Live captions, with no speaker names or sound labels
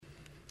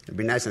It'd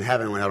be nice in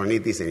heaven when I don't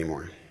need these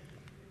anymore.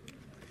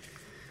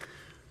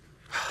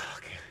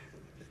 Okay.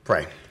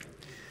 Pray.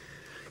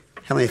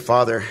 Heavenly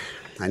Father,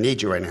 I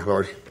need you right now,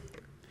 Lord.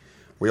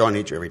 We all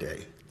need you every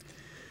day.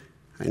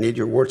 I need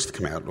your words to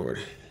come out, Lord.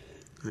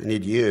 I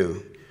need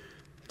you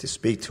to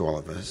speak to all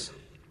of us.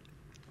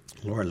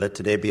 Lord, let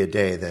today be a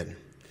day that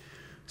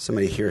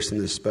somebody hears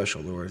something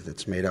special, Lord,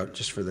 that's made out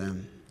just for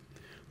them.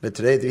 Let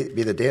today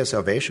be the day of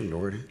salvation,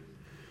 Lord.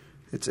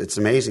 It's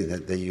amazing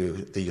that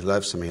you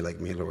love somebody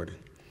like me, Lord.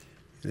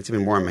 And it's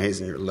even more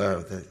amazing your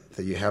love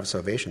that you have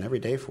salvation every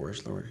day for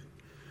us, Lord.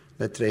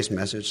 Let today's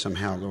message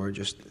somehow, Lord,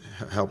 just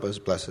help us,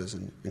 bless us,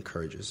 and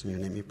encourage us. In your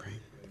name we pray.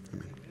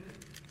 Amen.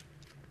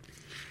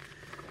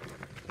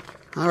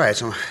 All right,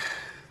 so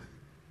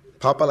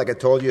Papa, like I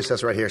told you,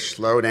 says right here,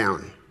 slow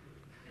down.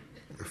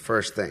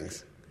 First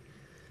things.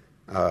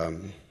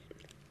 I'm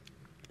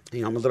a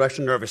little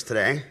extra nervous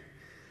today,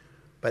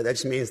 but that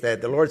just means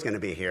that the Lord's going to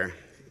be here.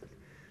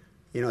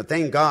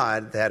 Thank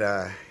God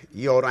that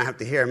you all don't have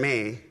to hear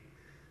me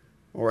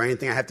or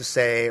anything I have to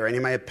say or any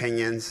of my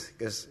opinions,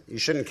 because you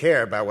shouldn't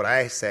care about what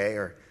I say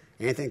or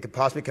anything that could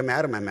possibly come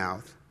out of my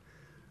mouth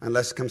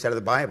unless it comes out of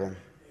the Bible.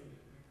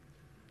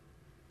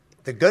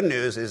 The good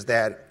news is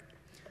that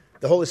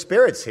the Holy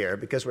Spirit's here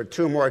because we're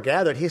two or more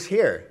gathered. He's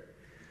here.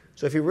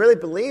 So if you really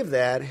believe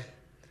that,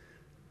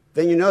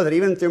 then you know that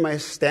even through my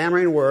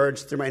stammering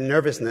words, through my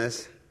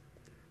nervousness,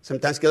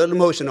 sometimes get a little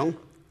emotional,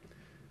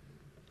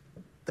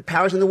 the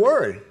power's in the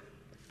Word.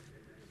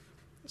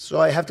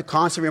 So I have to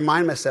constantly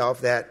remind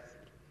myself that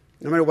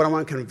no matter what I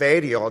want to convey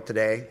to you all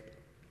today,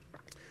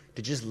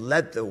 to just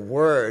let the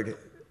Word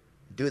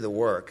do the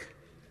work.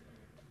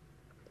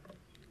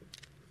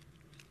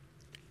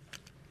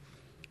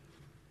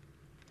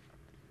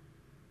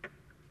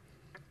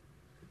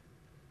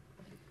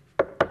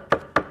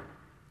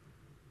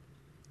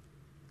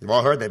 You've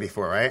all heard that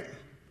before, right?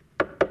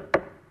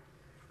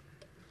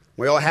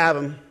 We all have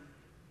them.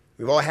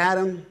 We've all had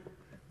them.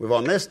 We've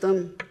all missed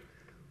them.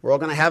 We're all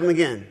going to have them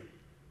again.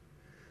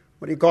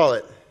 What do you call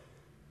it?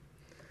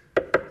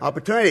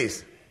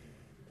 Opportunities.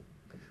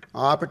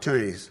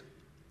 Opportunities.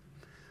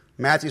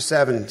 Matthew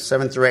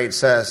 7:7-8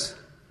 says,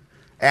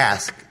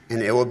 "Ask,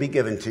 and it will be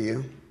given to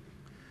you.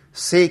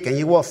 Seek, and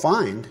you will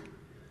find.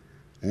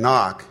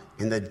 Knock,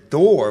 and the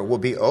door will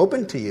be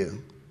open to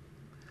you.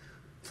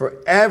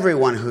 For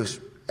everyone who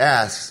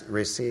asks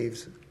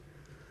receives.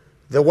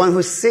 The one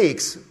who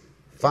seeks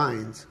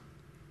finds.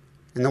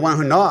 And the one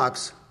who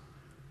knocks,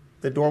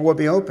 the door will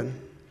be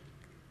open."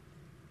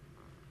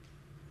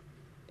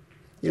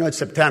 It's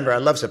September. I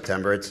love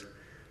September. It's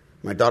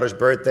my daughter's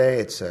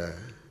birthday.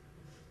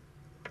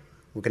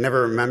 We can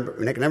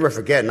never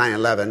forget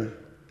 9/11.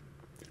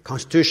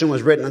 Constitution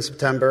was written in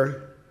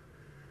September.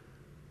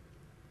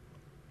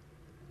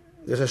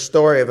 There's a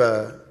story of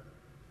a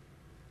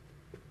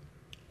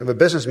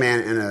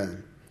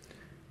businessman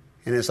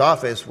in his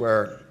office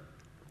where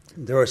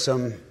there was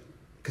some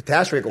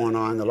catastrophe going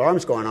on, the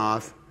alarm's going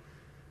off,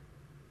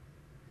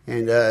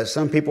 and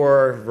some people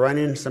are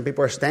running, some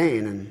people are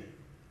staying, and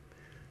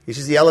he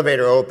sees the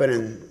elevator open,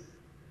 and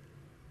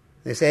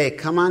they say, "Hey,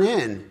 come on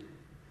in."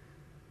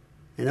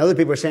 And other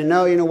people are saying,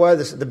 "No, you know what,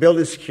 the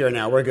building's secure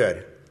now, we're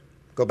good.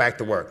 Go back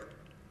to work."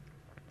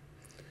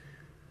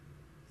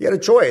 He had a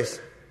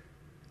choice.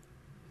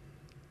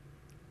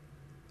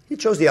 He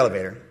chose the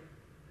elevator.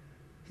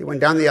 He went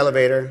down the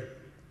elevator.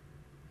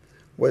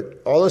 What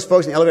all those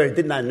folks in the elevator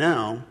did not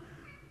know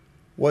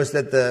was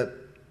that the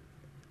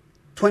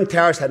Twin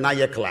Towers had not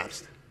yet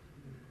collapsed.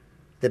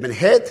 They'd been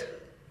hit.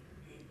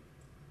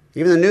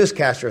 Even the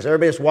newscasters,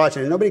 everybody was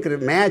watching, and nobody could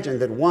imagine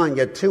that one,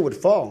 yet two, would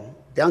fall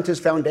down to its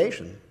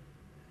foundation.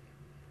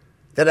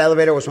 That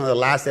elevator was one of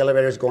the last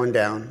elevators going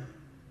down.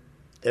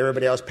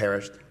 Everybody else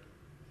perished.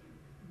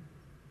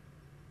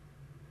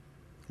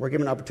 We're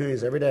given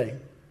opportunities every day.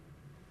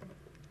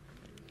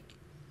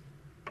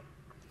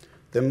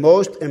 The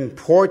most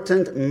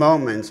important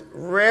moments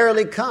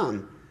rarely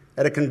come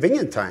at a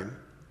convenient time.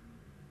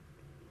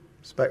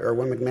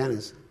 Erwin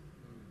McManus.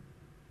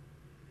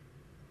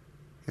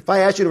 If I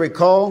ask you to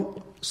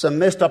recall some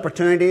missed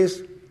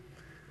opportunities,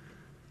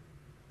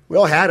 we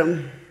all had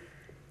them.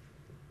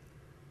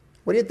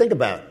 What do you think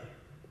about?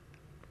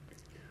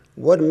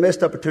 What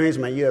missed opportunities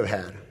might you have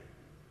had?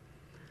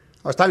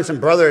 I was talking to some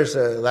brothers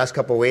the last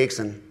couple of weeks,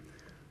 and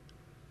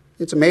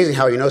it's amazing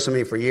how you know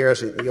somebody for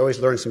years and you always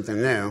learn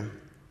something new.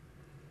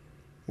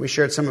 We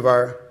shared some of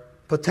our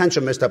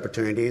potential missed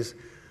opportunities.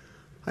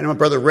 I know my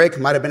brother Rick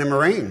might have been a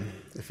Marine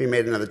if he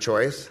made another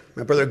choice.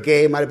 My brother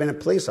Gabe might have been a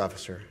police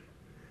officer.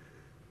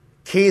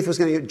 Keith was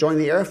going to join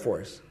the Air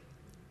Force.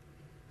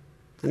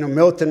 I know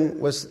Milton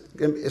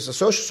is a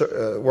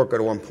social worker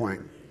at one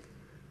point.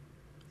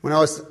 When I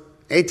was an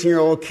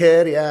 18-year-old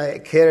kid, a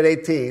kid at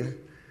 18,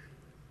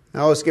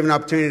 I was given an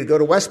opportunity to go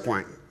to West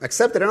Point.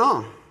 Accepted it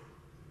all.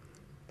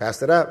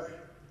 Passed it up.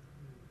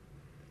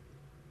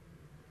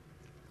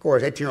 Of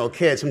course, 18-year-old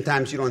kids,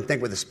 sometimes you don't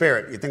think with the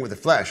spirit, you think with the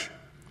flesh.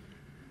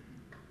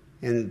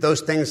 And those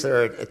things that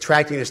are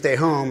attracting you to stay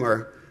home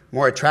are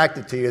more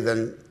attractive to you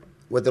than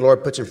what the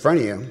Lord puts in front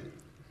of you.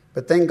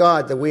 But thank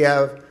God that we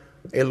have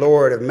a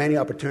Lord of many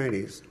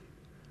opportunities,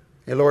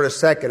 a Lord of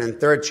second and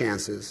third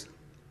chances.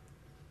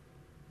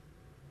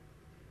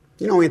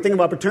 You know, when you think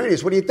of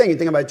opportunities, what do you think? You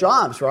think about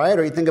jobs, right?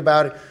 Or you think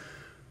about,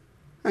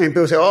 I mean,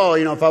 people say, oh,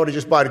 you know, if I would have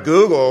just bought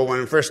Google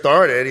when it first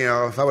started, you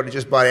know, if I would have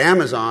just bought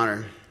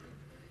Amazon.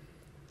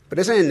 But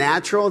isn't it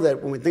natural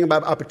that when we think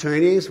about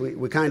opportunities,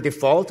 we kind of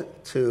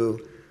default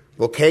to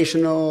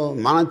vocational,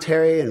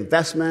 monetary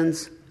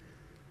investments?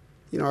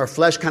 You know, our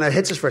flesh kind of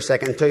hits us for a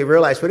second until you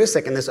realize, wait a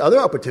second, there's other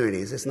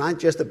opportunities. It's not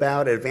just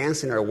about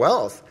advancing our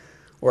wealth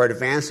or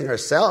advancing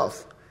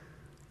ourself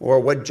or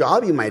what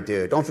job you might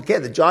do. Don't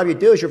forget, the job you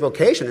do is your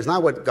vocation. It's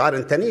not what God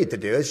intended you to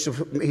do. It's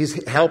just,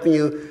 He's helping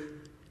you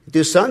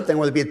do something,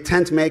 whether it be a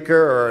tent maker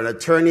or an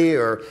attorney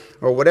or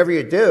whatever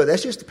you do.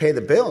 That's just to pay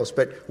the bills.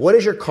 But what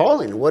is your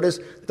calling? What is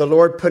the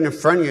Lord putting in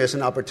front of you as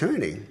an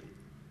opportunity?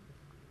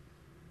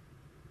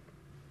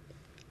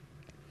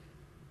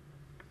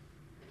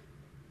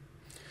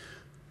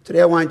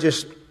 Today I want to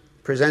just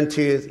present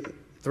to you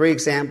 3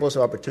 examples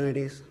of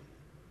opportunities.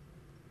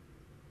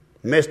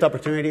 Missed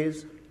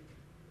opportunities,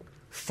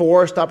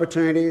 forced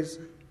opportunities,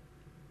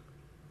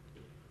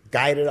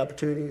 guided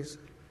opportunities.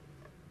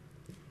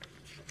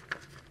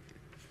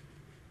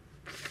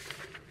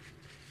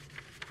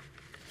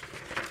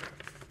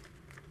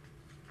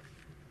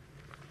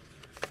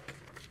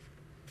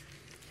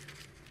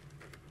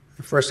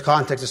 The first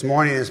context this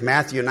morning is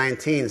Matthew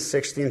 19,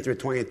 16 through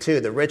 22,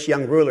 the rich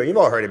young ruler. You've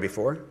all heard it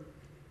before.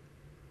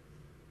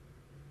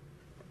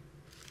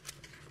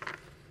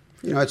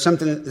 You know, it's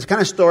the kind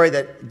of story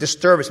that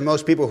disturbs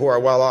most people who are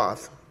well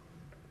off.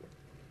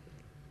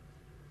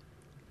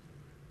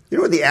 You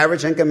know what the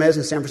average income is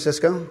in San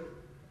Francisco?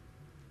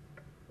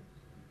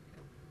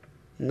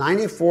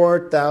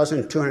 $94,000,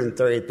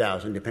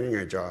 $230,000, depending on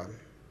your job.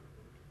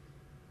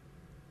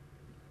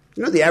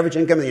 You know the average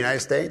income in the United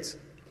States?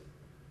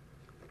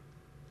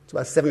 It's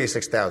about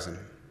 $76,000.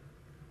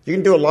 You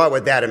can do a lot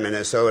with that in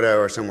Minnesota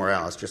or somewhere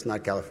else, just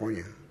not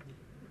California.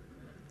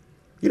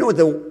 You know what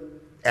the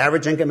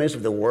average income is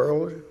of the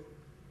world?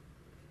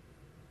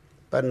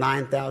 About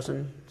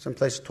 $9,000, some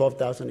places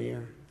 $12,000 a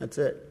year. That's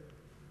it.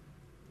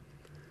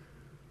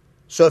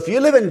 So if you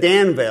live in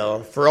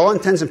Danville, for all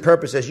intents and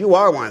purposes, you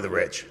are one of the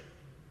rich.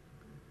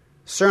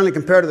 Certainly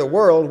compared to the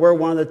world, we're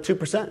one of the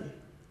 2%.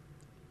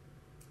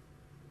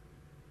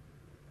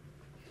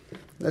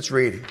 Let's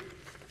read.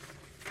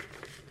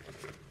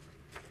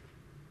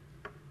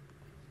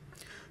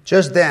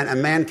 Just then, a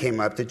man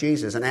came up to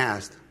Jesus and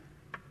asked,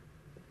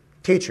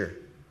 "Teacher,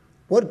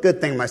 what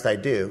good thing must I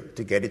do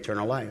to get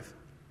eternal life?"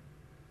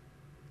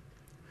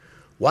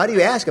 "Why do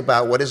you ask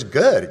about what is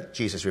good?"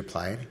 Jesus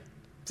replied.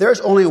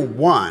 There's only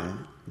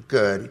one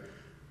who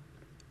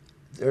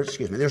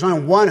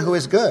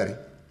is good.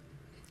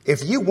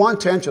 If you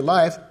want to enter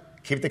life,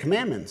 keep the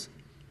commandments.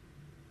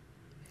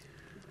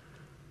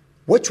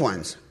 "Which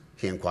ones?"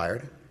 he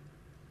inquired.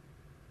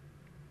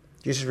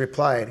 Jesus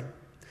replied,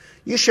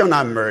 "You shall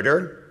not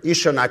murder. You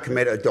shall not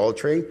commit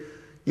adultery.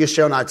 You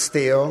shall not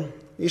steal.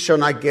 You shall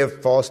not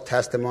give false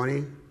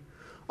testimony.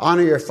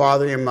 Honor your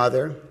father and your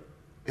mother,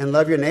 and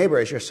love your neighbor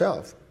as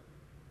yourself."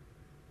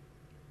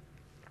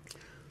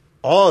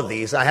 "All of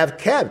these I have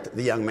kept,"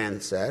 the young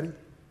man said.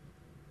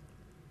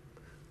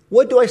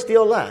 "What do I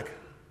still lack?"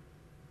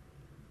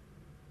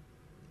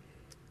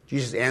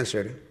 Jesus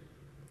answered,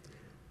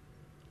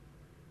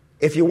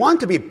 "If you want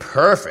to be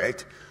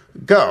perfect,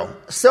 go,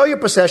 sell your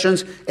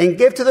possessions and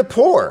give to the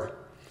poor,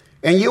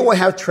 and you will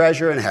have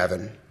treasure in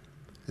heaven.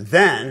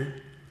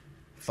 Then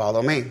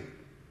follow me."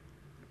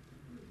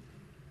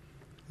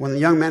 When the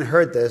young man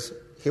heard this,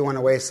 he went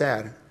away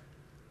sad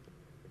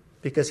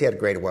because he had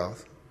great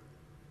wealth.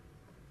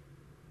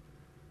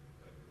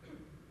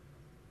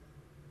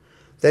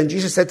 Then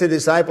Jesus said to the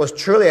disciples,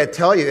 "Truly I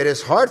tell you, it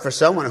is hard for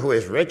someone who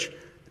is rich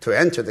to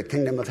enter the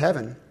kingdom of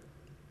heaven.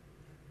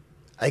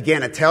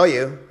 Again, I tell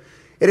you,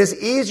 it is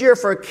easier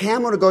for a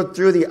camel to go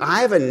through the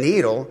eye of a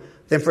needle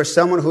than for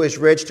someone who is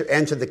rich to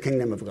enter the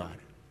kingdom of God."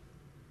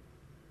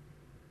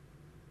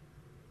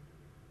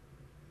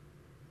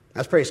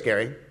 That's pretty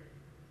scary.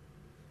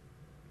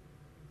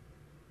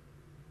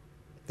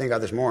 Thank God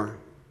there's more.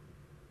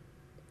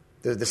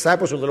 The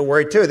disciples were a little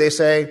worried too. They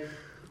say,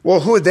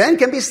 "Well, who then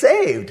can be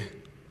saved?"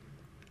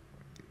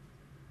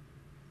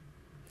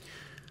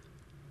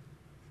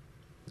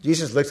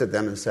 Jesus looks at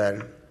them and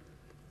said,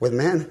 "With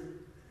men,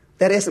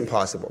 that isn't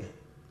possible.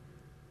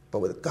 But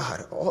with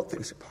God, all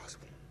things are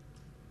possible."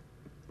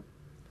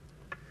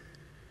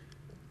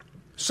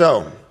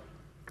 So,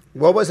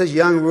 what was this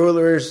young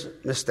ruler's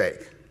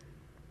mistake?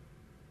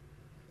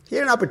 He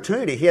had an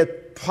opportunity. He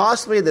had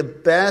possibly the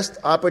best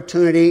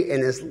opportunity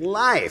in his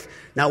life.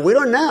 Now, we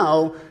don't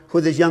know who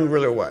this young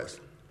ruler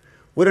was.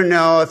 We don't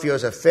know if he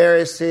was a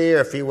Pharisee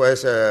or if he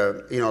was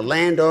a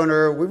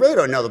landowner. We really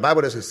don't know. The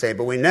Bible doesn't say,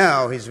 but we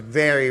know he's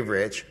very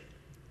rich.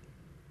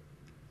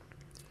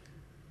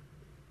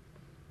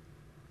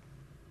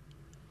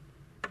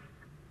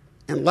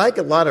 And like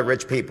a lot of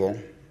rich people,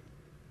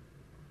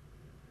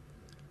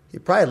 he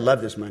probably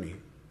loved his money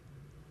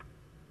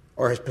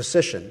or his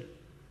position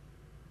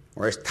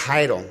or his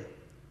title.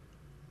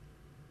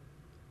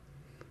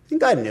 And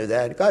God knew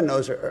that. God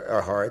knows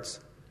our hearts.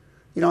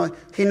 You know,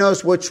 he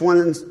knows which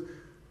ones,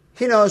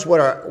 he knows what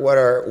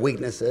our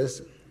weakness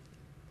is.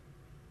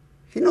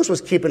 He knows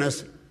what's keeping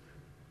us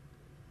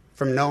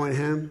from knowing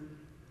him.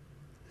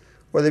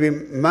 Whether it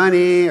be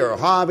money or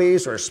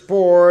hobbies or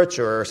sports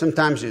or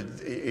sometimes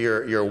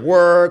your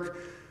work.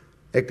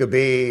 It could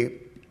be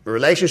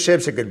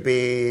relationships. It could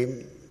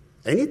be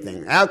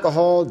anything.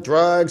 Alcohol,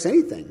 drugs,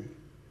 anything.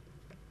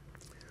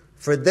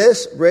 For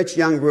this rich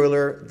young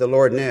ruler, the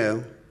Lord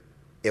knew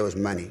it was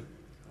money.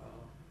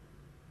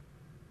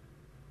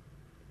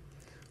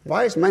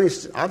 Why is money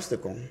an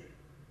obstacle?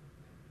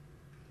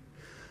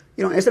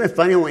 You know, isn't it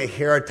funny when we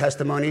hear our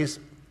testimonies?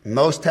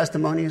 Most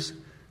testimonies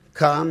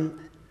come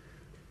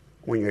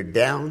when you're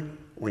down,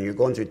 when you're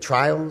going through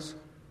trials.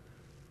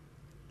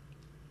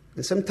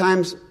 And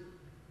sometimes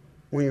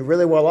when you're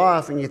really well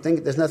off and you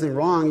think there's nothing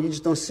wrong, you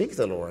just don't seek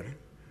the Lord.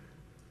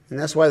 And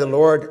that's why the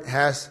Lord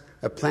has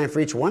a plan for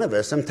each one of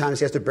us. Sometimes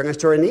he has to bring us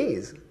to our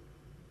knees.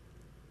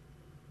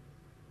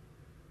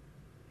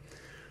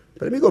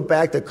 But let me go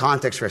back to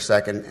context for a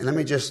second, and let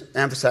me just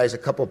emphasize a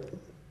couple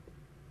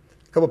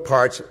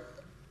parts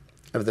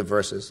of the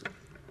verses.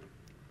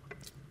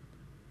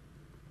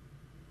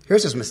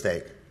 Here's his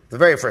mistake. The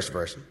very first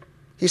verse.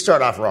 He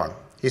started off wrong.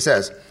 He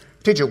says,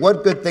 "Teacher,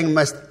 what good thing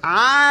must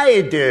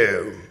I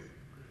do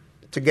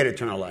to get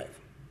eternal life?"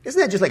 Isn't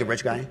that just like a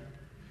rich guy?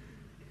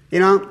 You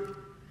know,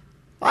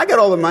 I got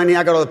all the money,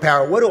 I got all the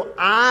power. What do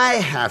I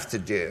have to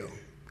do?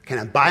 Can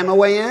I buy my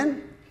way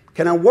in?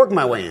 Can I work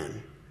my way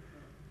in?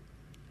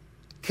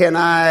 Can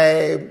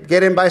I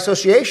get in by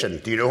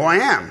association? Do you know who I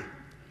am?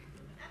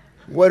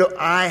 What do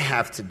I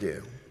have to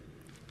do?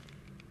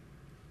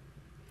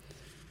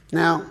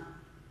 Now,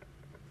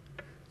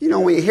 you know,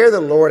 when you hear the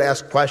Lord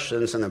ask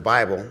questions in the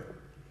Bible,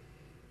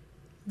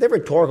 they're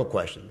rhetorical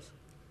questions.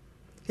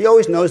 He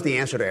always knows the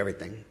answer to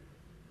everything.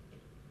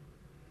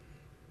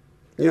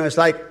 You know, it's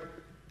like,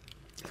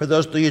 for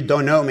those of you who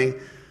don't know me,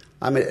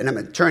 I'm an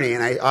attorney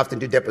and I often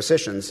do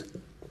depositions.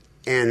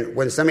 And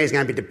when somebody's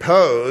going to be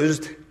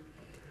deposed,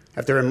 I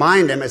have to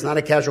remind them it's not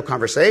a casual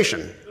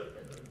conversation.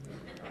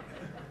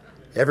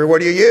 Every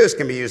word you use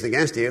can be used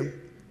against you.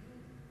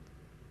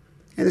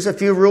 And there's a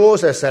few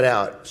rules I set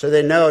out so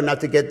they know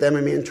not to get them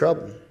and me in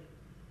trouble.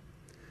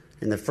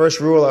 And the first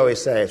rule I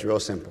always say is real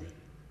simple.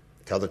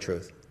 Tell the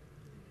truth.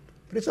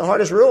 But it's the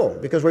hardest rule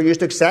because we're used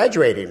to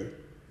exaggerating,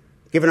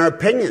 giving our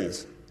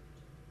opinions.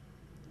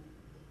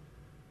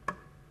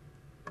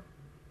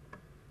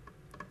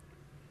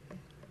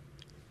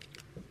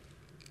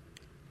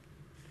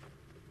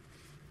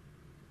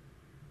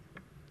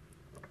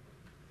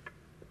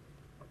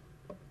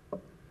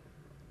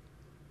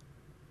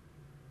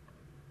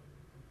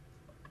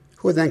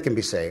 Who then can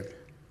be saved?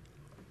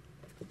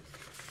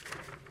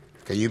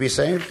 Can you be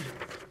saved?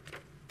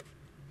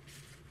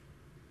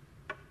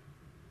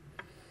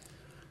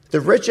 The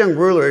rich young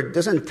ruler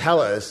doesn't tell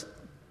us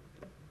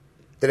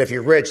that if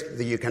you're rich,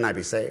 that you cannot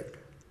be saved.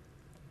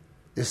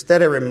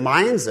 Instead, it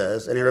reminds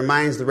us, and it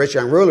reminds the rich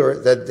young ruler,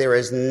 that there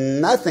is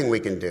nothing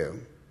we can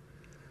do,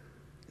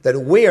 that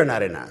we are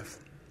not enough.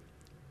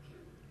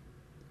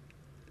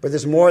 But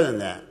there's more than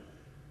that.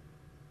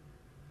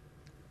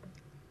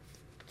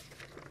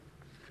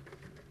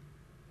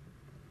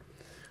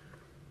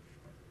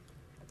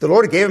 The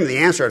Lord gave him the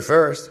answer at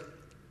first.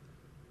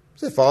 He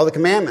said, follow the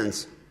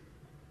commandments.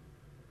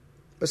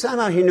 But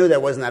somehow he knew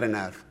that was not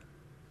enough.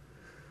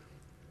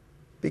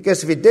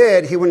 Because if he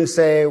did, he wouldn't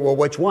say, well,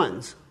 which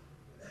ones?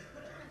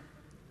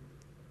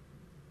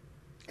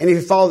 And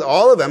if he followed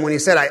all of them, when he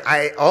said,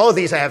 all of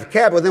these I have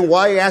kept, well, then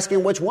why are you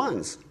asking which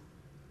ones?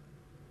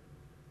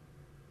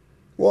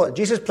 Well,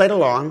 Jesus played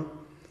along,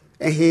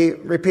 and he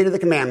repeated the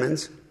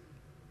commandments.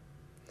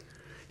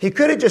 He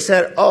could have just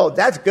said, oh,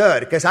 that's good,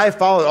 because I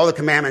followed all the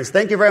commandments.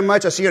 Thank you very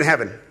much. I'll see you in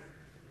heaven.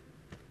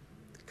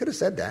 He could have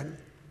said that.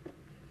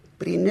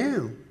 But he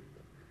knew.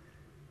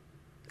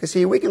 Because,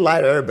 see, we can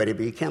lie to everybody,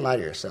 but you can't lie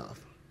to yourself.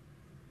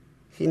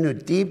 He knew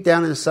deep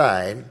down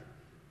inside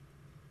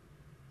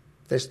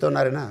there's still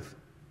not enough.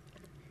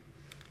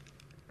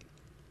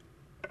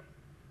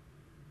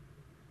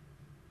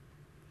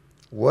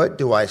 What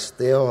do I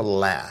still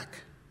lack?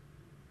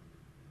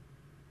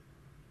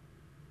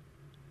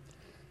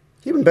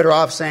 You've been better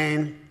off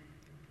saying,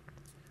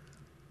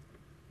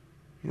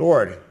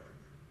 Lord,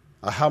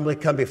 I humbly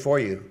come before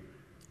you.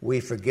 Will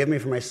you forgive me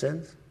for my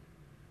sins?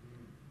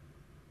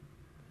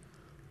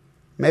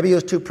 Maybe he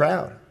was too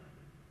proud.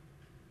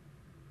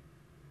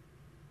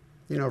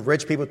 You know,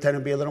 rich people tend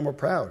to be a little more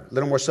proud, a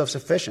little more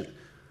self-sufficient.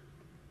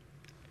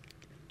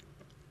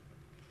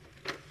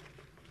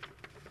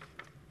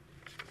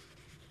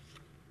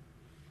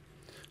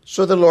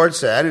 So the Lord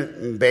said,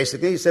 and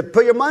basically he said,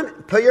 put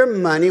your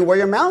money where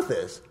your mouth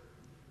is.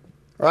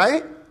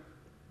 Right?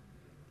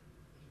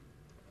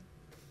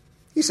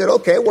 He said,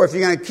 okay, well, if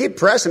you're going to keep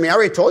pressing me, I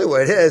already told you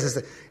what it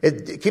is.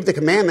 Keep the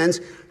commandments.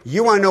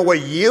 You want to know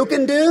what you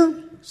can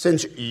do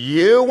since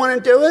you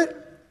want to do it?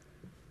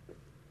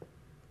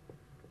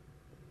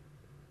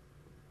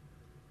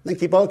 then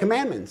keep all the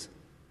commandments.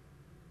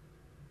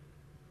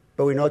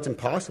 But we know it's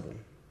impossible.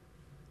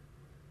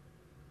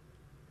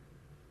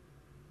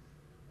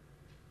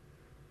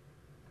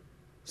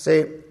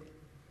 See,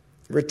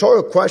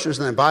 rhetorical questions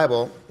in the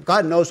Bible,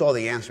 God knows all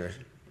the answers.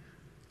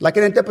 Like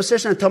in a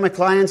deposition, I tell my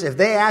clients, if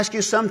they ask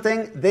you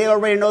something, they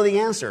already know the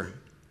answer.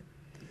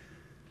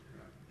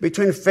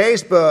 Between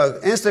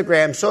Facebook,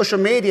 Instagram, social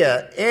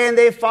media, and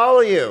they follow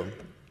you.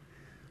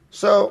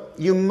 So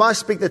you must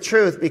speak the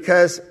truth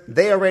because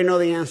they already know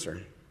the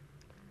answer.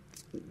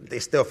 They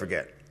still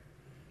forget.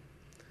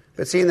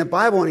 But see, in the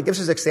Bible, when it gives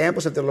us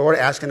examples of the Lord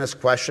asking us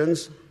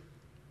questions,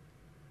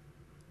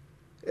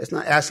 it's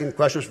not asking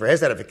questions for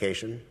his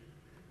edification.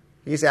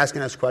 He's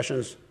asking us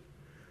questions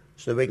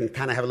so that we can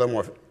kind of have a little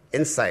more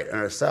insight on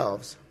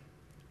ourselves.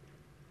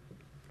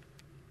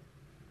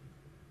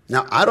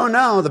 Now, I don't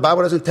know. The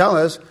Bible doesn't tell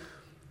us.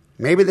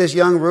 Maybe this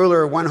young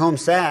ruler went home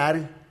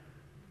sad,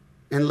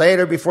 and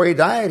later, before he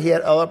died, he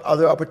had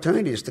other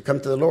opportunities to come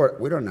to the Lord.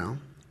 We don't know.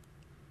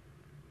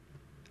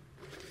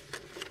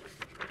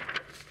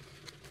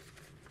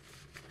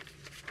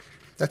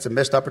 That's a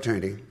missed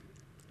opportunity.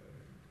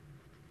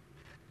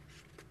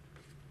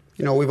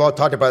 You know, we've all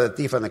talked about the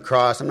thief on the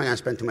cross. I'm not going to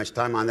spend too much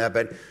time on that,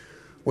 but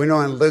we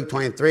know in Luke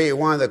 23,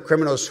 one of the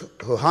criminals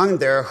who hung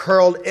there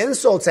hurled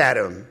insults at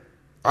him.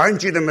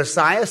 Aren't you the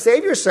Messiah?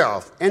 Save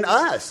yourself and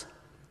us.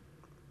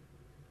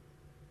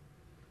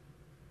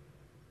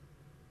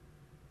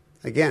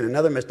 Again,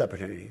 another missed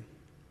opportunity.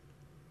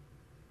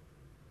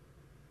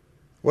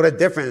 What a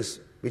difference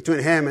between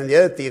him and the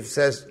other thief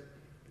says,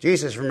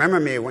 Jesus, remember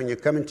me when you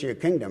come into your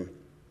kingdom.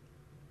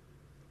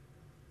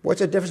 What's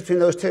the difference between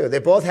those two? They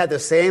both had the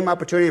same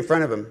opportunity in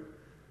front of them.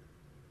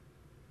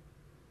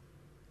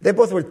 They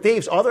both were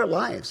thieves all their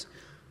lives.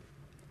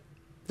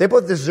 They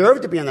both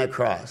deserved to be on that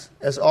cross,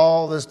 as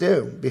all of us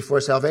do before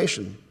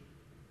salvation.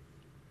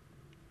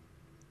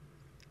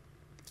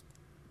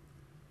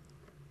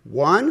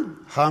 One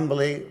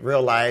humbly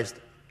realized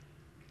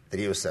that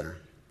he was a sinner.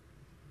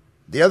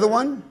 The other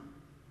one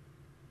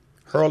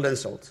hurled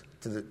insults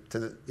to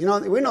the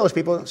we know those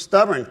people,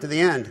 stubborn to the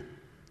end.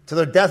 To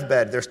their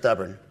deathbed, they're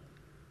stubborn.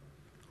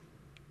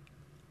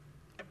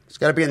 It's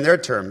got to be in their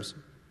terms.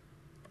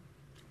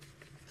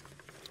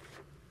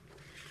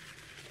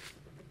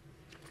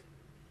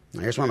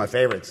 Now, here's one of my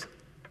favorites.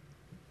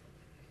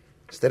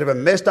 Instead of a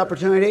missed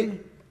opportunity,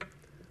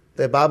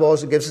 the Bible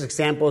also gives us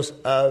examples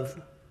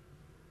of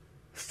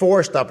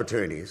forced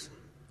opportunities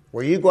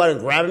where you go out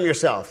and grab them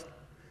yourself.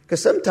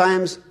 Because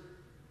sometimes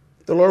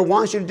the Lord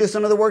wants you to do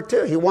some of the work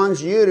too. He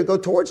wants you to go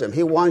towards him.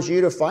 He wants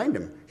you to find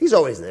him. He's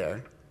always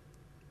there.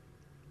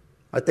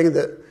 I think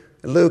that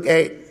Luke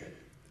 8,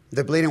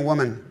 the bleeding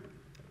woman.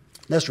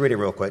 Let's read it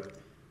real quick.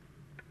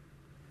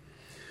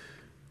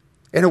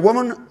 And a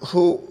woman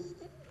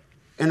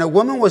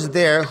was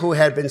there who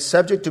had been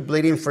subject to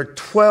bleeding for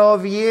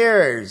 12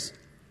 years,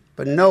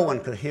 but no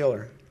one could heal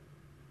her.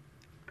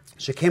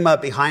 She came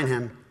up behind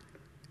him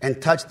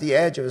and touched the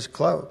edge of his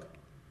cloak.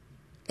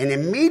 And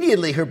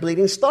immediately her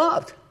bleeding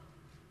stopped.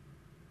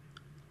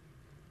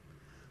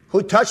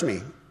 Who touched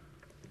me?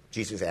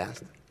 Jesus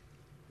asked.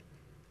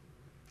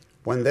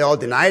 When they all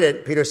denied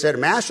it, Peter said,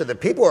 Master, the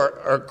people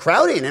are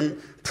crowding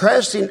and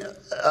pressing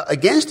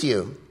against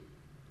you.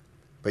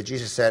 But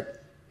Jesus said,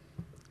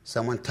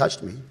 someone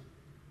touched me.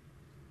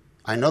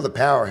 I know the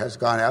power has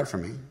gone out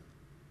from me.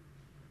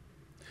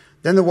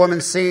 Then the woman,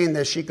 seeing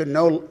that she could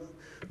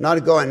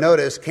not go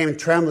unnoticed, came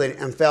trembling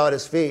and fell at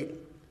his feet.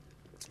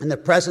 In the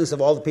presence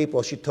of all the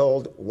people, she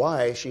told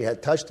why she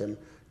had touched him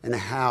and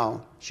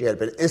how she had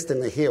been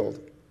instantly healed.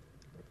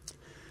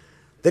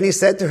 Then he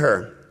said to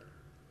her,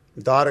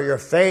 Daughter, your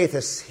faith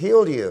has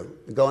healed you.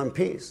 Go in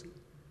peace.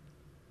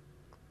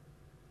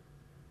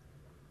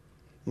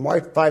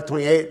 Mark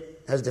 5:28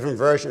 has a different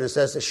version. It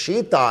says that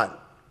she thought,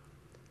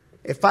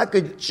 if I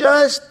could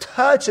just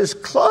touch his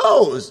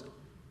clothes,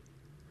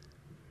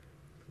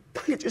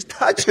 if I could just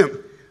touch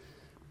him,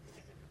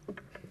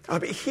 I'll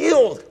be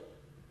healed.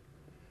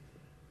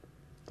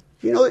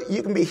 You know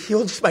you can be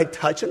healed just by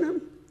touching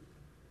him?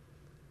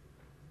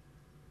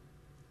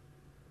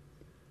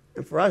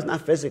 And for us,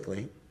 not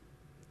physically,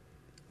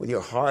 with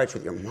your hearts,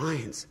 with your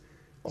minds.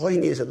 All you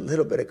need is a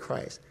little bit of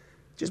Christ.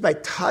 Just by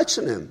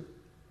touching him.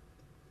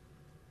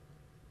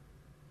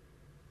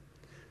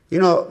 You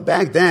know,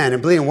 back then, a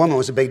bleeding woman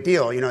was a big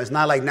deal. You know, it's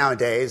not like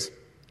nowadays.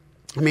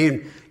 I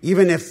mean,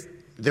 even if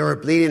they were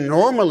bleeding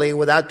normally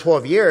without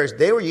 12 years,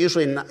 they were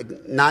usually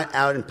not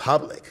out in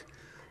public.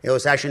 It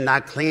was actually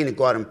not clean to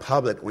go out in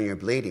public when you're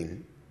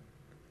bleeding.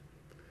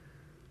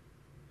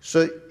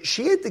 So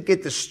she had to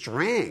get the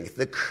strength,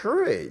 the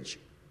courage,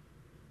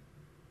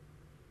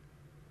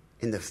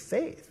 and the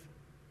faith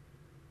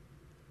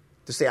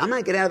to say, I'm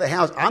going to get out of the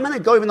house. I'm going to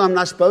go even though I'm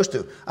not supposed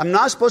to. I'm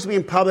not supposed to be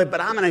in public, but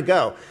I'm going to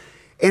go.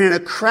 And in a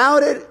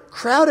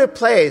crowded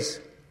place,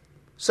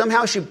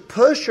 somehow she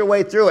pushed her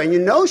way through it. And you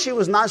know she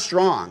was not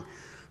strong.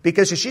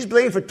 Because if she's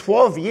bleeding for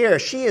 12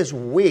 years, she is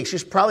weak.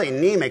 She's probably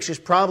anemic. She's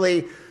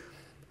probably,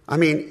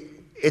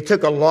 it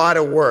took a lot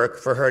of work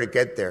for her to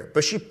get there.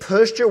 But she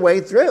pushed her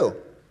way through.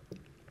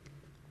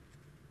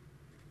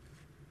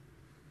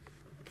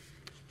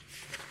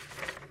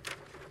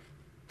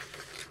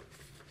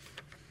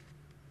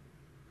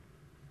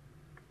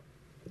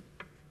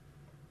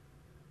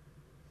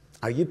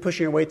 Are you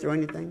pushing your way through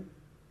anything?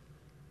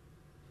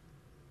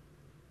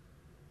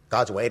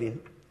 God's waiting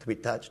to be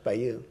touched by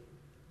you.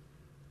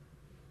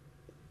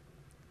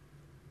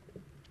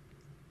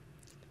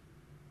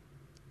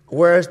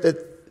 Whereas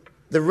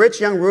the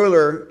rich young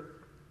ruler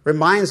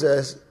reminds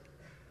us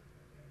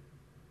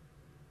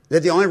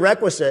that the only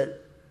requisite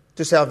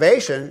to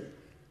salvation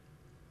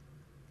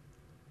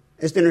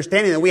is the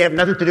understanding that we have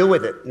nothing to do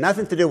with it.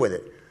 Nothing to do with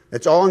it.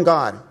 It's all in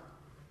God.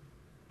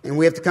 And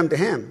we have to come to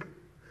Him.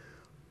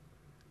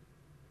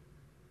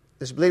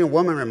 This bleeding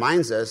woman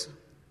reminds us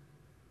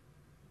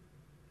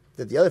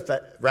that the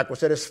other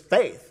requisite is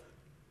faith.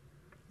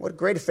 What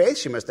great faith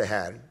she must have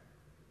had.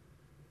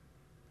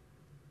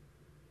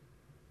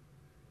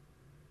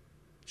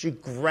 She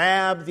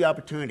grabbed the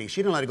opportunity.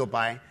 She didn't let it go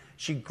by.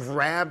 She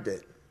grabbed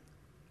it.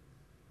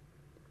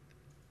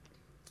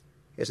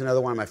 Here's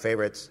another one of my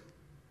favorites.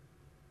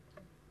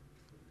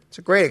 It's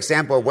a great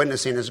example of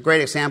witnessing. It's a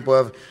great example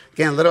of,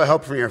 again, a little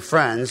help from your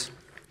friends.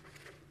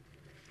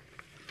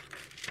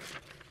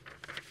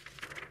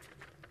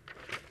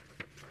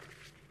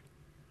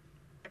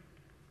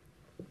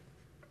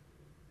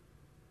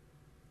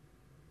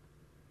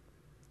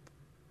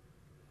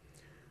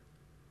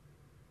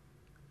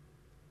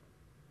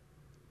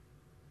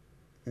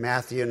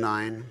 Matthew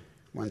 9,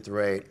 1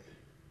 through 8.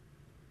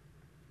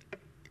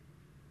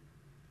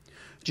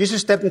 Jesus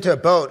stepped into a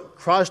boat,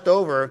 crossed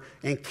over,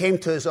 and came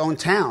to his own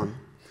town.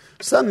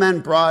 Some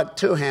men brought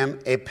to him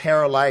a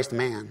paralyzed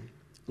man,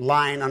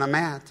 lying on a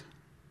mat.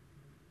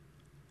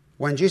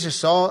 When Jesus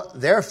saw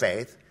their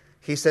faith,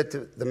 he said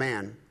to the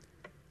man,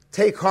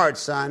 "Take heart,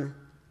 son.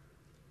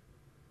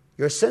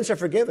 Your sins are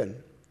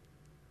forgiven."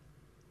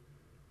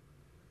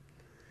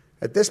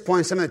 At this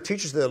point, some of the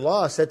teachers of the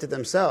law said to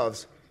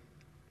themselves,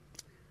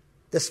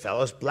 "This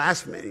fellow is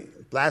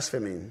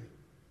blaspheming."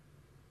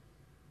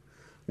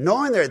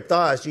 Knowing their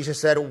thoughts, Jesus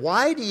said,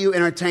 "Why do you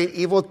entertain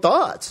evil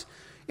thoughts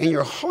in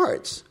your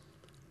hearts?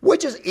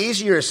 Which is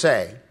easier to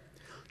say,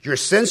 'Your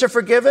sins are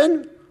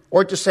forgiven,'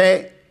 or to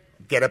say,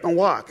 'Get up and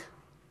walk'?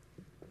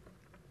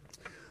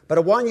 But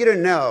I want you to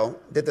know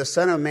that the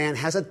Son of Man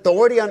has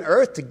authority on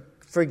earth to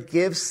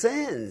forgive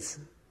sins."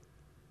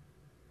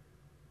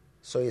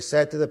 So he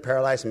said to the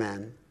paralyzed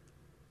man,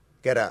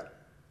 "Get up,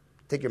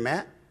 take your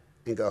mat,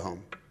 and go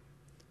home."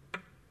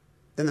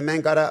 Then the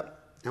man got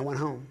up and went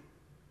home.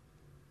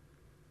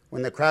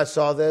 When the crowd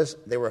saw this,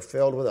 they were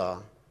filled with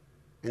awe,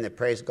 and they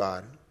praised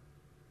God,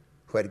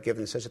 who had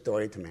given such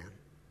authority to man.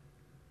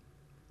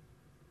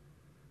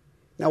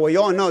 Now, what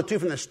you all know, too,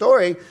 from the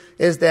story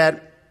is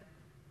that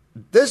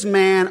this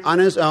man on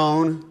his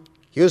own,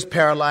 he was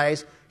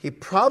paralyzed. He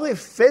probably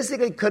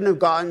physically couldn't have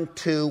gotten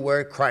to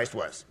where Christ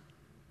was.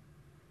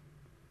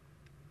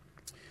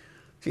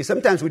 See,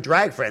 sometimes we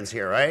drag friends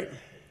here, right?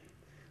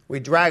 We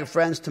drag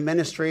friends to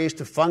ministries,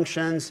 to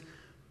functions,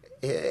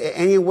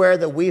 anywhere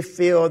that we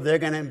feel they're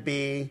going to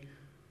be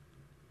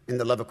in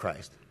the love of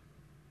Christ.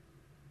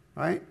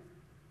 Right?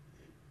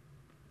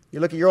 You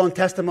look at your own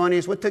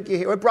testimonies. What took you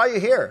here? What brought you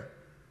here?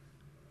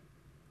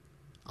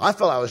 I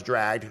felt I was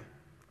dragged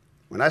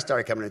when I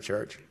started coming to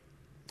church.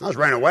 I was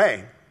running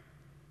away.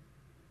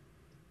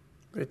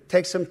 But it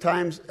takes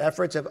sometimes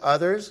efforts of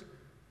others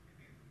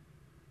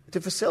to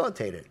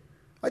facilitate it.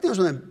 I think it was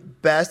one of the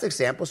best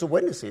examples of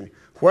witnessing.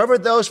 Whoever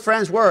those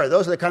friends were,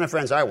 those are the kind of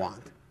friends I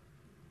want.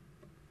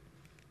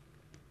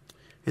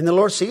 And the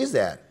Lord sees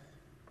that.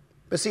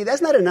 But see,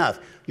 that's not enough.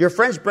 Your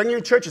friends bringing you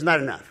to church is not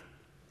enough.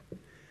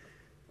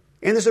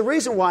 And there's a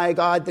reason why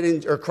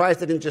Christ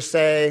didn't just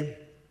say,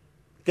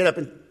 "Get up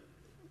and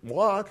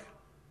walk."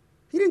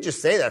 He didn't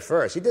just say that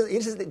first. He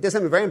does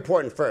something very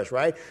important first,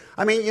 right?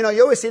 I mean, you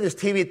always see these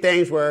TV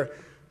things where,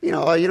 you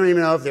don't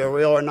even know if they're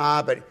real or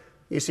not, but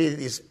you see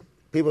these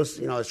people,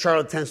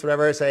 charlatans,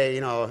 whatever, say,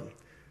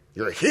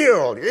 "You're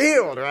healed,"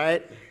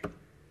 right?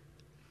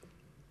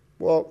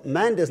 Well,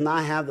 man does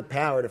not have the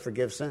power to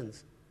forgive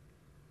sins.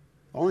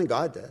 Only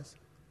God does.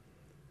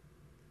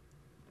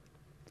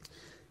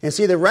 And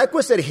see, the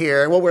requisite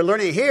here, what we're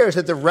learning here is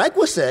that the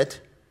requisite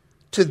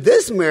to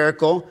this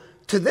miracle,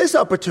 to this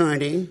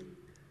opportunity,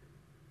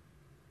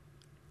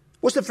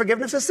 was the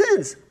forgiveness of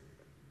sins.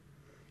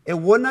 It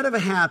would not have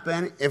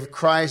happened if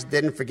Christ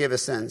didn't forgive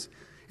his sins.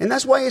 And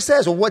that's why he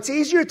says, well, what's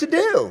easier to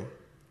do?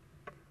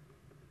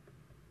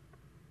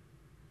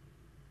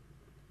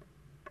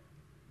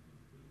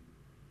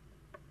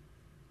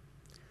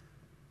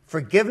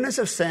 Forgiveness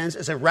of sins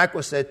is a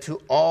requisite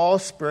to all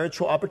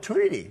spiritual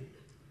opportunity.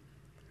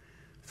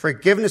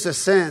 Forgiveness of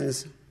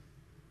sins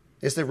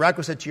is the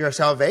requisite to your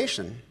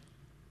salvation.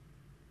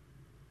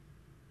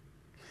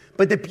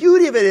 But the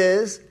beauty of it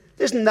is,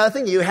 there's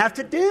nothing you have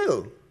to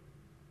do.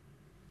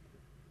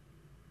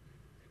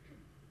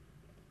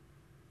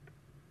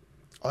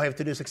 All you have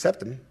to do is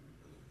accept him.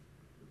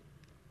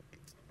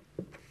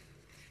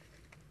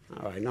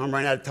 All right, now I'm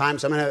running out of time,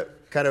 so I'm going to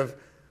kind of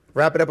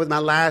wrap it up with my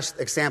last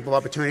example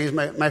of opportunities,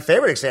 my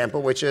favorite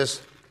example, which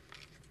is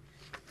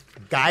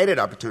guided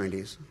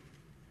opportunities.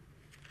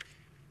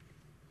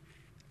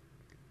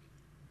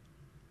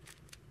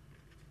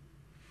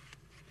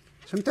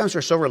 Sometimes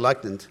we're so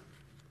reluctant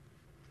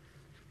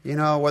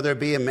whether it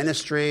be a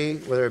ministry,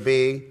 whether it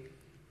be,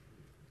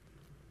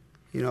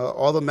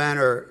 all the men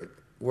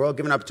we're all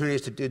given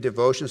opportunities to do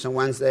devotions on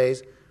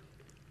Wednesdays.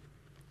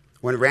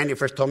 When Randy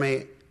first told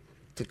me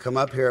to come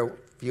up here a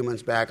few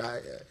months back,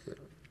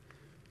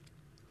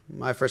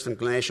 my first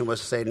inclination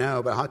was to say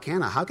no, but how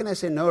can I? How can I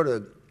say no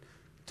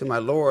to my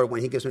Lord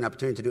when he gives me an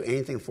opportunity to do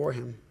anything for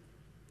him?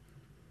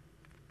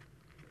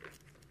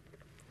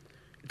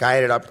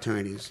 Guided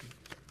opportunities.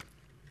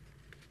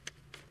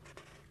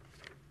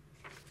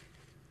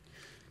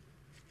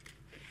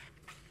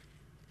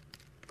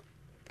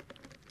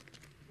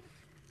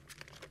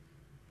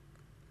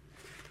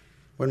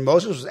 When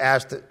Moses was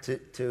asked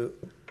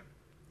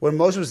when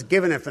Moses was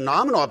given a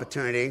phenomenal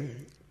opportunity,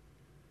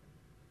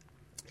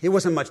 he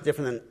wasn't much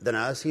different than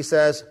us. He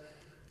says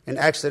in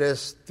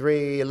Exodus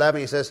 3:11,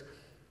 he says,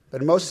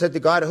 but Moses said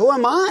to God, who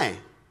am I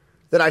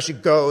that I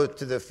should go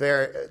to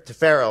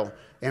Pharaoh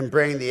and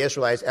bring the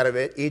Israelites out of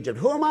Egypt?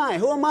 Who am I?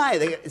 Who am I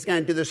that is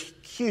going to do this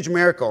huge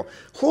miracle?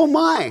 Who am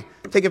I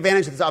to take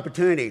advantage of this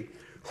opportunity?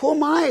 Who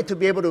am I to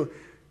be able to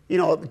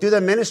do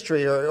that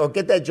ministry or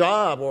get that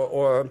job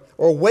or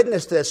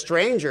witness to a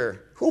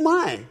stranger? Who am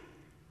I?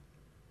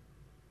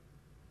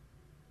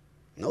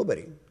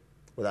 Nobody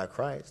without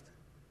Christ.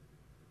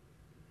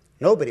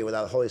 Nobody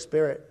without the Holy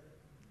Spirit.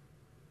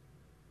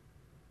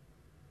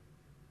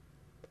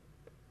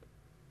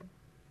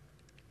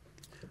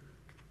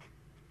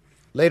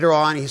 Later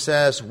on, he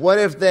says, what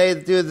if they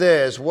do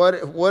this?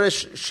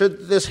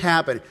 Should this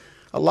happen?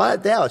 A lot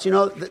of doubts.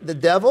 The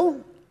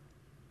devil,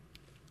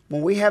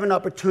 when we have an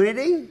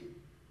opportunity,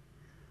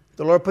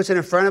 the Lord puts it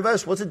in front of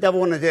us, what's the devil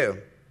want to do?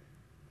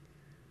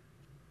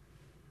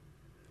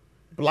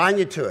 Blind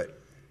you to it.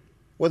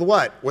 With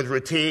what? With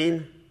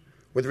routine,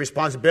 with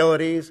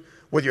responsibilities,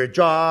 with your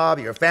job,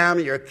 your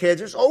family, your kids.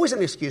 There's always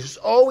an excuse. There's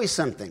always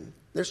something.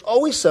 There's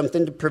always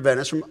something to prevent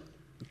us from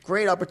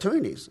great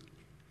opportunities.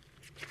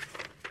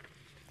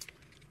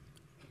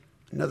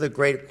 Another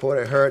great quote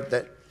I heard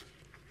that,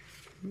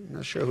 I'm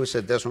not sure who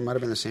said this one, might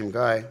have been the same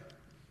guy.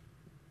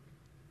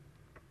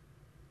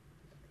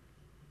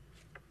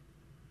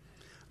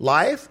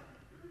 Life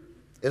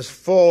is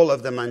full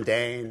of the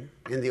mundane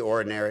and the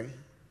ordinary.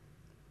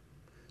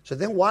 So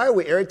then why are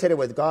we irritated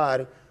with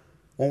God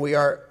when we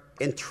are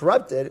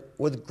interrupted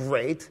with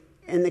great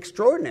and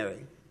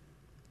extraordinary?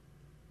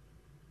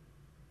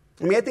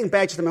 I think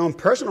back to my own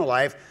personal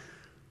life.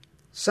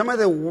 Some of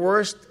the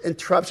worst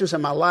interruptions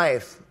in my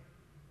life,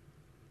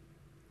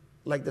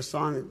 like the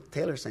song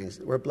Taylor sings,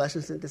 were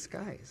blessings in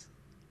disguise.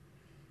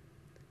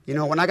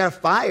 When I got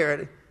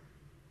fired,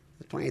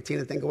 2018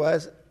 I think it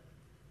was,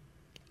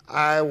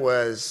 I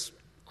was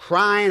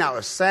crying, I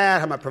was sad,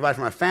 how am I provide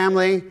for my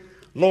family?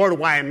 Lord,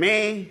 why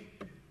me?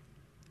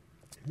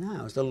 No,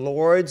 it was the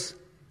Lord's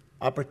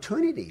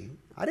opportunity.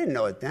 I didn't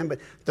know it then, but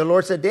the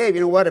Lord said, Dave,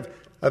 you know what? If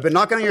I've been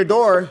knocking on your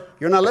door,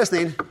 you're not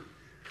listening.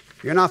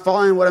 You're not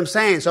following what I'm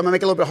saying, so I'm going to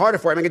make it a little bit harder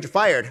for you. I'm going to get you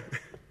fired.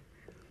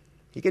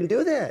 He can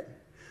do that.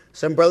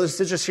 Some brothers and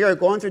sisters here are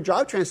going through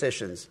job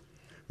transitions.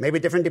 Maybe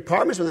different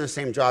departments within the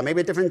same job.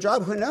 Maybe a different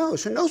job. Who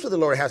knows? Who knows what the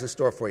Lord has in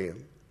store for you?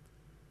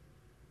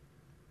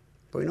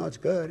 But we know it's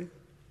good.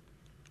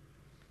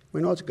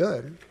 We know it's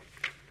good.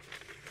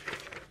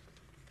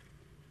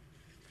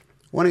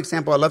 One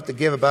example I love to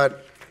give about,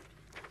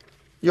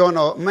 you all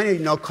know, many of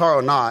you know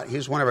Carl Knott.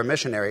 He's one of our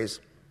missionaries.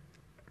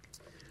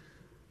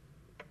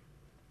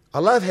 I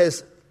love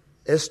his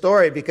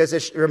story because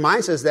it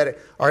reminds us that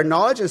our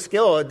knowledge and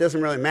skill, it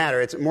doesn't really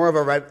matter. It's more of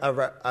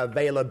a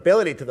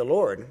availability to the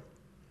Lord.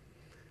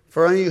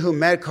 For any of you who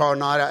met Carl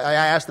Knott, I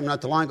asked him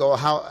not too long ago,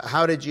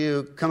 how did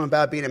you come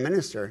about being a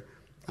minister?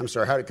 I'm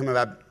sorry, how did you come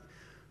about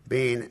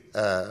being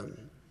a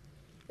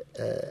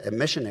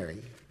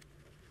missionary?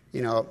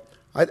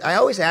 I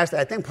always ask that.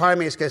 I think part of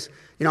me is because,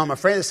 I'm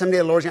afraid that someday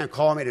the Lord's going to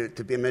call me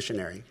to be a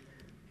missionary.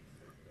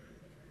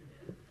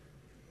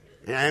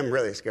 And I am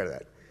really scared of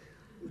that.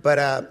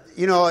 But,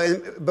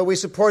 but we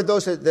support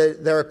those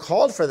that are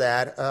called for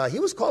that. He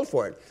was called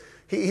for it.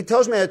 He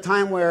tells me at a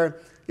time where,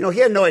 he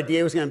had no idea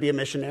he was going to be a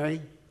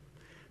missionary.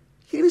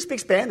 He didn't even speak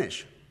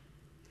Spanish.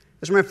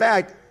 As a matter of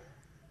fact,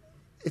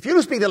 if you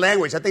don't speak the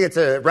language, I think it's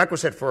a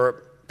requisite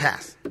for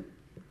pass.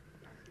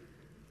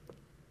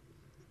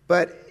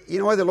 But you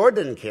know what? The Lord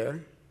didn't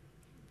care.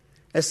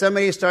 As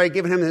somebody started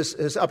giving him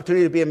his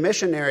opportunity to be a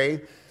missionary,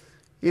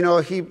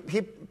 he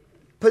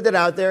put that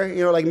out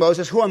there, like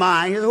Moses, who am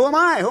I? He said, who am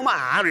I? Who am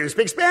I? I don't even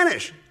speak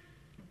Spanish.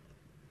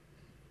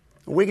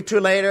 A week or two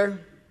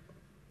later,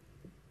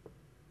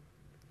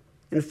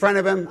 in front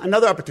of him,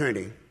 another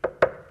opportunity.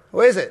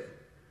 What is it?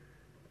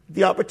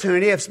 The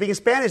opportunity of speaking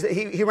Spanish.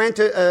 He ran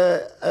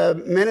to a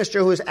minister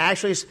who was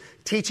actually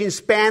teaching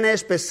Spanish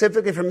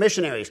specifically for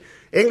missionaries.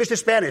 English to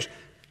Spanish.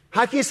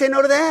 How can you say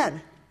no to that?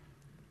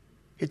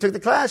 He took the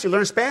class. He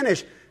learned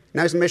Spanish.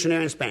 Now he's a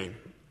missionary in Spain.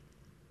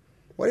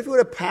 What if he would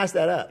have passed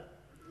that up?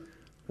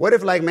 What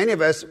if, like many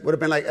of us, would have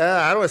been like,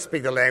 I don't want to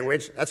speak the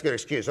language. That's a good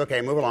excuse.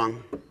 Okay, move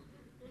along.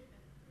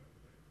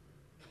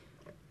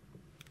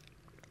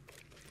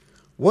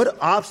 What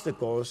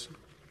obstacles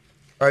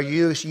are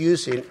you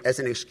using as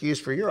an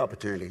excuse for your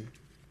opportunity?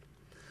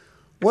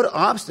 What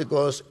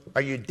obstacles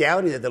are you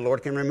doubting that the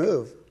Lord can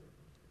remove?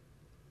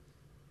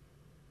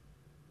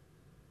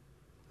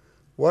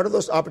 What are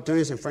those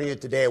opportunities in front of you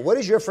today? What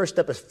is your first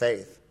step of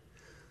faith?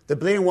 The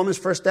bleeding woman's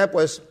first step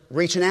was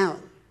reaching out.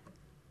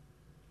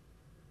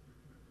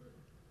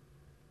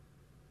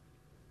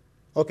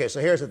 Okay, so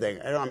here's the thing.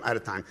 I'm out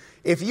of time.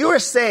 If you are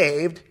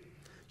saved,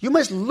 you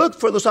must look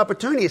for those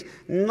opportunities,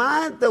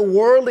 not the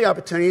worldly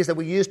opportunities that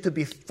we used to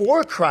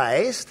before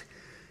Christ.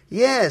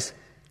 Yes,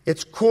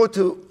 it's cool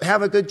to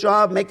have a good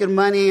job, making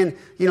money, and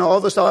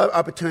all those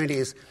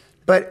opportunities.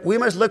 But we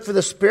must look for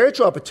the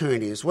spiritual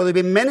opportunities, whether it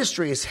be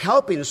ministries,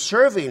 helping,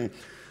 serving.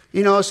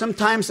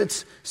 Sometimes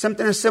it's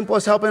something as simple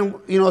as helping,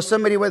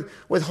 somebody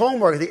with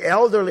homework, the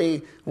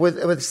elderly,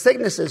 with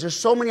sicknesses. There's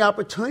so many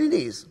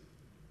opportunities.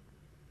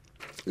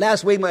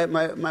 Last week,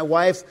 my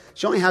wife,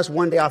 she only has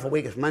one day off a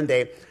week. It's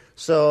Monday.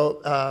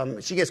 So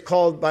she gets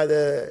called by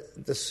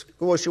the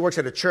school. She works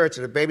at a church,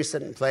 at a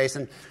babysitting place.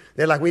 And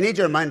they're like, we need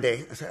you on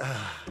Monday. I said,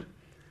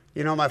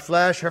 her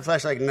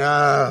flesh, like,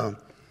 no.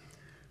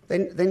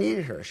 They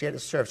needed her. She had to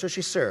serve. So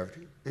she served.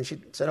 And she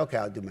said, okay,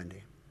 I'll do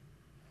Monday.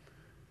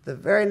 The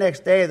very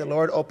next day, the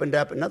Lord opened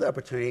up another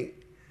opportunity.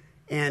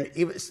 And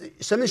even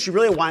something she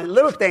really wanted,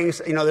 little things,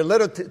 they're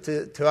little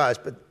to us,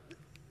 but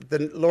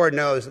the Lord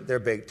knows that they're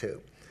big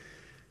too.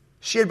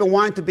 She had been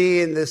wanting to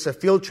be in this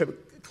field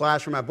trip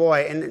class for my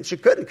boy, and she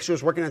couldn't because she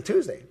was working on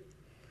Tuesday.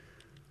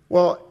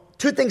 Well,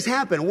 two things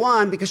happened.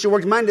 One, because she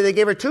worked Monday, they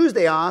gave her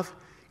Tuesday off.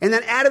 And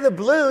then out of the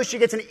blue, she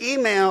gets an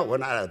email. Well,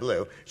 not out of the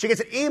blue. She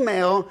gets an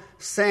email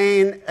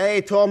saying,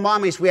 hey, to all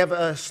mommies, we have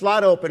a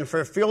slot open for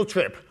a field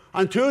trip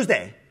on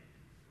Tuesday.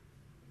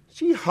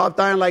 She hopped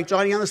on like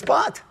Johnny on the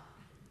spot.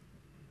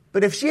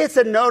 But if she had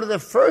said no to the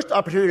first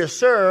opportunity to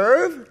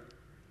serve,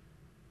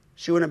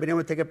 she wouldn't have been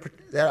able to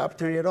take that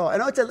opportunity at all. I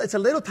know it's a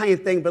little tiny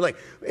thing, but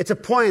it's a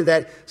point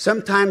that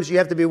sometimes you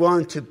have to be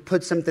willing to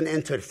put something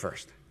into it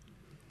first.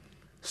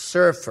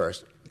 Serve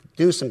first.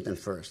 Do something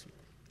first.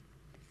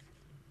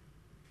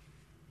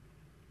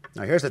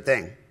 Now, here's the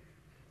thing.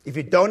 If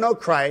you don't know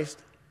Christ,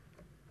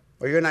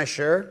 or you're not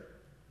sure,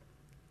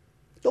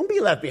 don't be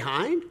left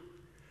behind.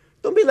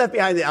 Don't be left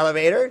behind in the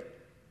elevator.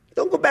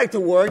 Don't go back to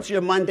work, to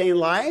your mundane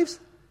lives,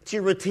 to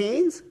your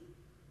routines.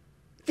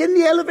 Get in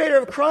the elevator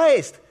of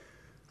Christ.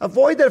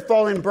 Avoid that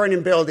fallen,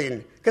 burning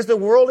building, because the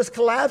world is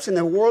collapsing.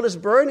 The world is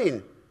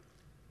burning.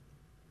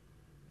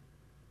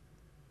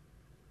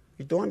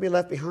 You don't want to be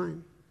left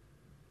behind.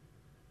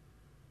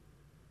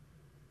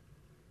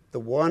 The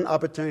one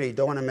opportunity you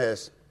don't want to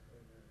miss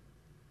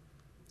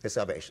is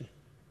salvation.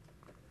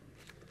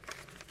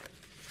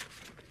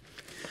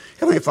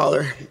 Heavenly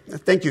Father, I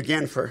thank you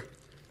again for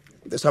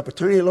this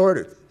opportunity,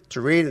 Lord, to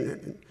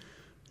read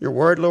your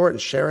word, Lord,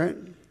 and share it.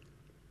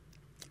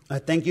 I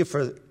thank you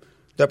for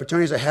the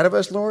opportunities ahead of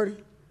us,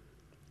 Lord.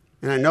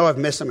 And I know I've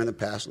missed them in the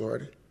past,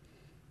 Lord.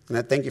 And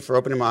I thank you for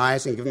opening my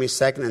eyes and giving me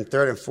second and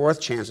third and fourth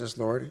chances,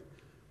 Lord.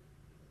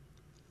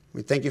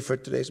 We thank you for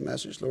today's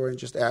message, Lord, and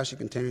just ask you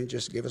to continue to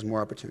just give us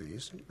more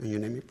opportunities. In your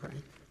name we pray.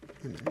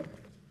 Amen.